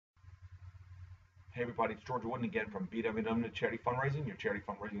Hey everybody, it's George Wooden again from BWW Charity Fundraising, your charity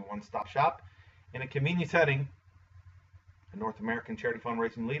fundraising one-stop shop. In a convenient setting, a North American charity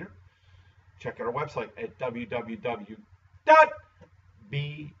fundraising leader. Check out our website at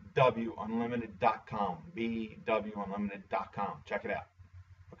www.bwunlimited.com. bwunlimited.com. Check it out.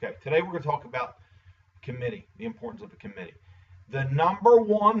 Okay, today we're going to talk about committee, the importance of a committee. The number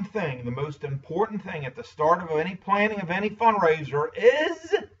one thing, the most important thing at the start of any planning of any fundraiser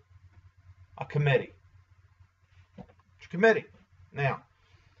is a committee. It's a committee. Now,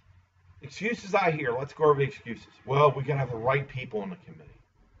 excuses I hear. Let's go over the excuses. Well, we got to have the right people in the committee.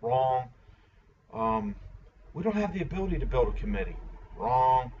 Wrong. We don't have the ability to build a committee.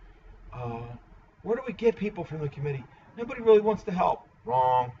 Wrong. Where do we get people from the committee? Nobody really wants to help.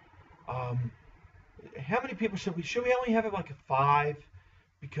 Wrong. How many people should we? Should we only have it like a 5?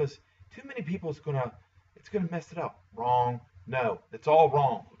 Because too many people it's gonna mess it up. Wrong. No, it's all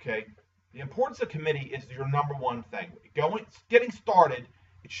wrong. Okay. The importance of committee is your number one thing. Getting started,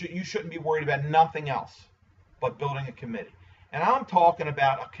 you shouldn't be worried about nothing else but building a committee. And I'm talking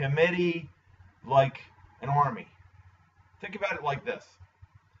about a committee like an army. Think about it like this.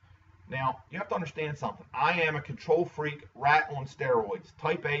 Now, you have to understand something. I am a control freak, rat on steroids,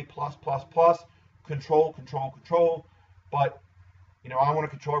 type A+++, control. But, I want to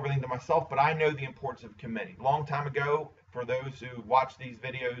control everything to myself, but I know the importance of a committee. A long time ago, for those who watch these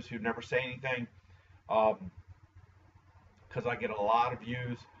videos who never say anything, because I get a lot of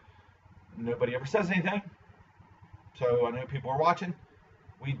views, nobody ever says anything. So I know people are watching.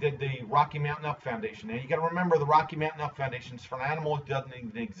 We did the Rocky Mountain Elk Foundation. Now you got to remember the Rocky Mountain Elk Foundation is for an animal that doesn't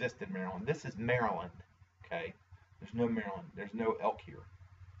even exist in Maryland. This is Maryland, okay? There's no Maryland. There's no elk here.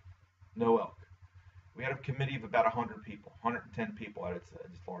 No elk. We had a committee of about 100 people, 110 people at its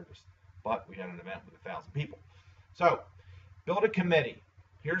largest. But we had an event with 1,000 people. So, build a committee.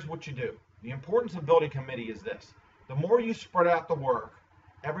 Here's what you do. The importance of building a committee is this. The more you spread out the work,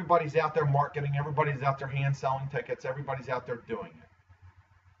 everybody's out there marketing, everybody's out there hand selling tickets, everybody's out there doing it.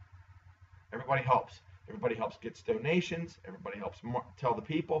 Everybody helps. Everybody helps get donations. Everybody helps tell the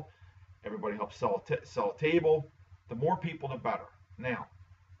people. Everybody helps sell a table. The more people, the better. Now,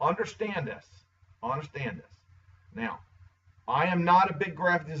 understand this. Now, I am not a big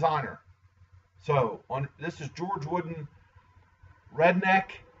graphic designer. So, this is George Wooden,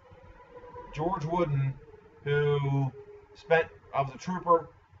 redneck George Wooden, who I was a trooper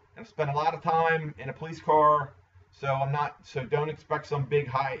and spent a lot of time in a police car. So don't expect some big,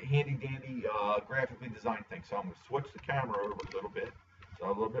 handy dandy, graphically designed thing. So I'm going to switch the camera over a little bit. So a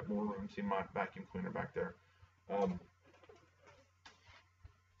little bit more room. See my vacuum cleaner back there.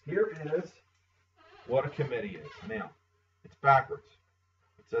 Here is what a committee is. Now, it's backwards.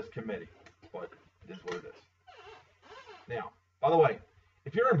 It says committee, but it is what it is. Now, by the way,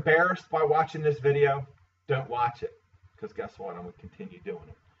 if you're embarrassed by watching this video, don't watch it. Because guess what? I'm going to continue doing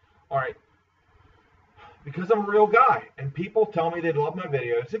it. All right. Because I'm a real guy, and people tell me they love my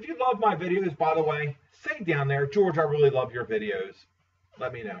videos. If you love my videos, by the way, say down there, George, I really love your videos.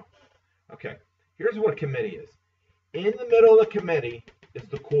 Let me know. Okay. Here's what a committee is. In the middle of the committee is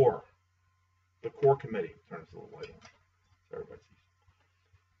the core. The core committee. Turn this a little light on so everybody sees.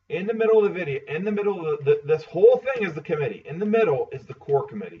 In the middle of the video, this whole thing is the committee. In the middle is the core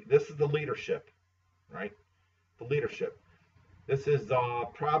committee. This is the leadership, right? The leadership. This is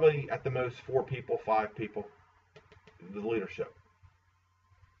probably at the most 4 people, 5 people, the leadership.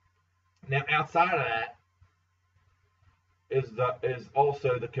 Now, outside of that is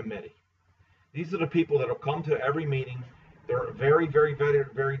also the committee. These are the people that will come to every meeting. They're very, very, very,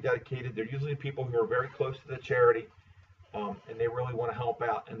 very dedicated. They're usually people who are very close to the charity. And they really want to help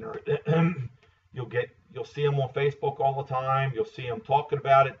out, and you'll see them on Facebook all the time. You'll see them talking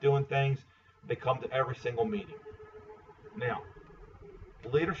about it, doing things. They come to every single meeting. Now,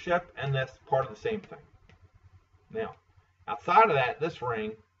 leadership and that's part of the same thing. Now, outside of that, this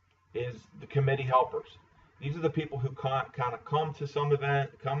ring is the committee helpers. These are the people who kind of come to some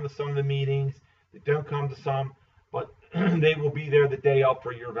event, come to some of the meetings. They don't come to some, but they will be there the day up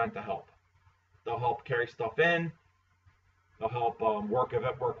for your event to help. They'll help carry stuff in. They'll help work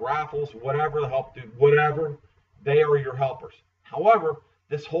raffles, whatever. They'll help do whatever. They are your helpers. However,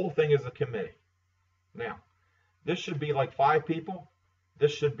 this whole thing is a committee. Now, this should be like 5 people.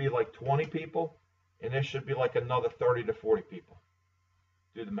 This should be like 20 people. And this should be like another 30 to 40 people.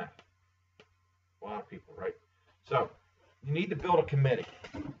 Do the math. A lot of people, right? So, you need to build a committee.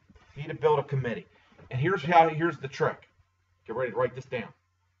 And here's the trick. Get ready to write this down.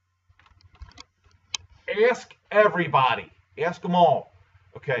 Ask everybody. Ask them all.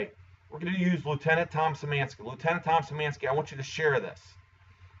 Okay, we're going to use Lieutenant Tom Szymanski. Lieutenant Tom Szymanski, I want you to share this.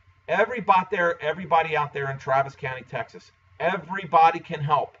 Everybody out there in Travis County, Texas, everybody can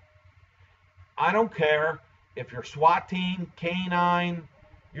help. I don't care if you're SWAT team, K9,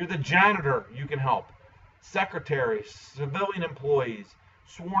 you're the janitor, you can help. Secretaries, civilian employees,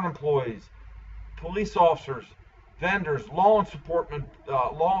 sworn employees, police officers, vendors, law enforcement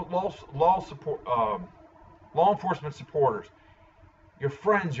supporters, your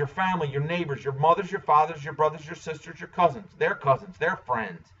friends, your family, your neighbors, your mothers, your fathers, your brothers, your sisters, your cousins, their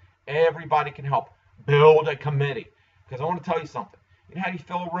friends. Everybody can help. Build a committee. Because I want to tell you something. You know how you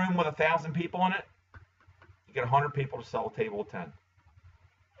fill a room with 1,000 people in it? You get 100 people to sell a table of 10.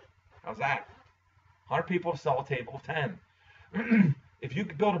 How's that? 100 people to sell a table of 10. If you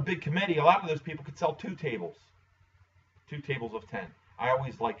could build a big committee, a lot of those people could sell 2 tables. 2 tables of 10. I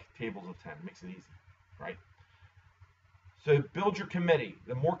always like tables of 10. It makes it easy, right? So build your committee.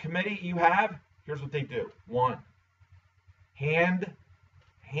 The more committee you have, here's what they do. 1, hand,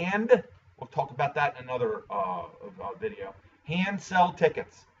 we'll talk about that in another video. Hand sell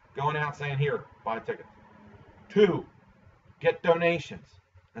tickets. Going out saying, here, buy a ticket. 2, get donations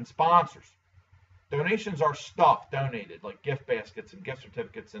and sponsors. Donations are stuff donated, like gift baskets and gift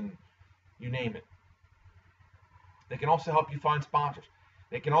certificates and you name it. They can also help you find sponsors.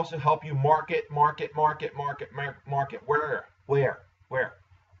 They can also help you market. Where?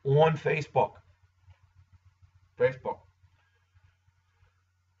 On Facebook.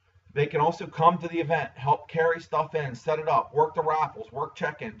 They can also come to the event, help carry stuff in, set it up, work the raffles, work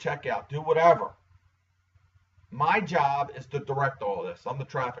check-in, check-out, do whatever. My job is to direct all this. I'm the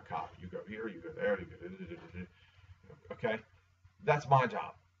traffic cop. You go here, you go there, you go. Okay? That's my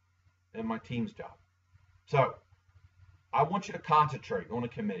job and my team's job. So, I want you to concentrate on a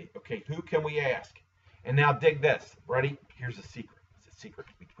committee. Okay, who can we ask? And now dig this. Ready? Here's a secret. It's a secret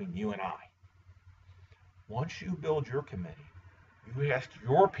between you and I. Once you build your committee, you ask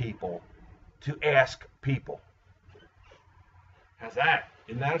your people to ask people. How's that?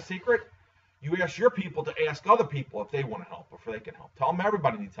 Isn't that a secret? You ask your people to ask other people if they want to help or if they can help. Tell them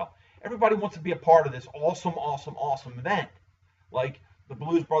everybody needs help. Everybody wants to be a part of this awesome event. Like the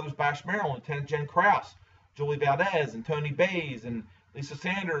Blues Brothers Bash Maryland, Lieutenant Jen Krause, Julie Valdez, and Tony Bays, and Lisa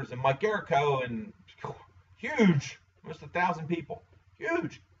Sanders, and Mike Garrico, and huge, almost 1,000 people.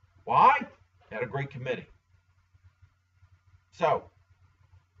 Huge. Why? They had a great committee. So,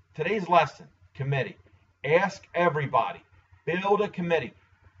 today's lesson, committee. Ask everybody. Build a committee.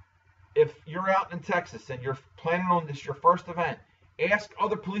 If you're out in Texas and you're planning on this, your first event, ask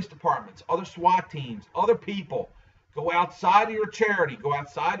other police departments, other SWAT teams, other people. Go outside of your charity, go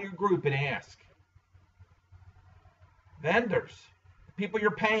outside of your group and ask. Vendors, people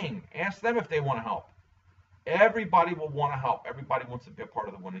you're paying, ask them if they want to help. Everybody will want to help. Everybody wants to be a part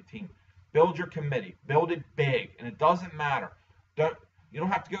of the winning team. Build your committee. Build it big, and it doesn't matter. You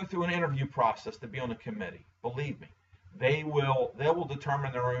don't have to go through an interview process to be on a committee. Believe me. They will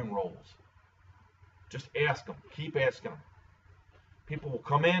determine their own roles. Just ask them. Keep asking them. People will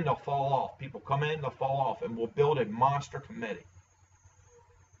come in, they'll fall off. People come in, they'll fall off, and we'll build a monster committee.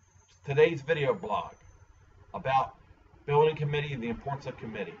 Today's video blog about building committee and the importance of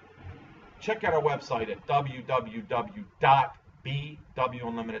committee. Check out our website at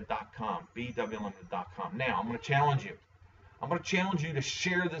www.bwunlimited.com. bwunlimited.com. Now, I'm going to challenge you. I'm going to challenge you to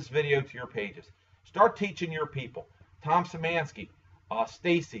share this video to your pages. Start teaching your people. Tom Szymanski,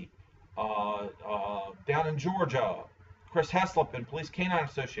 Stacy, down in Georgia, Chris Heslop and Police K9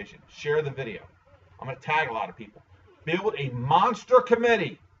 Association. Share the video. I'm going to tag a lot of people. Build a monster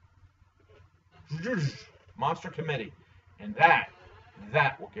committee. Monster committee. And that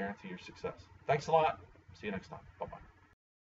will guarantee your success. Thanks a lot. See you next time. Bye-bye.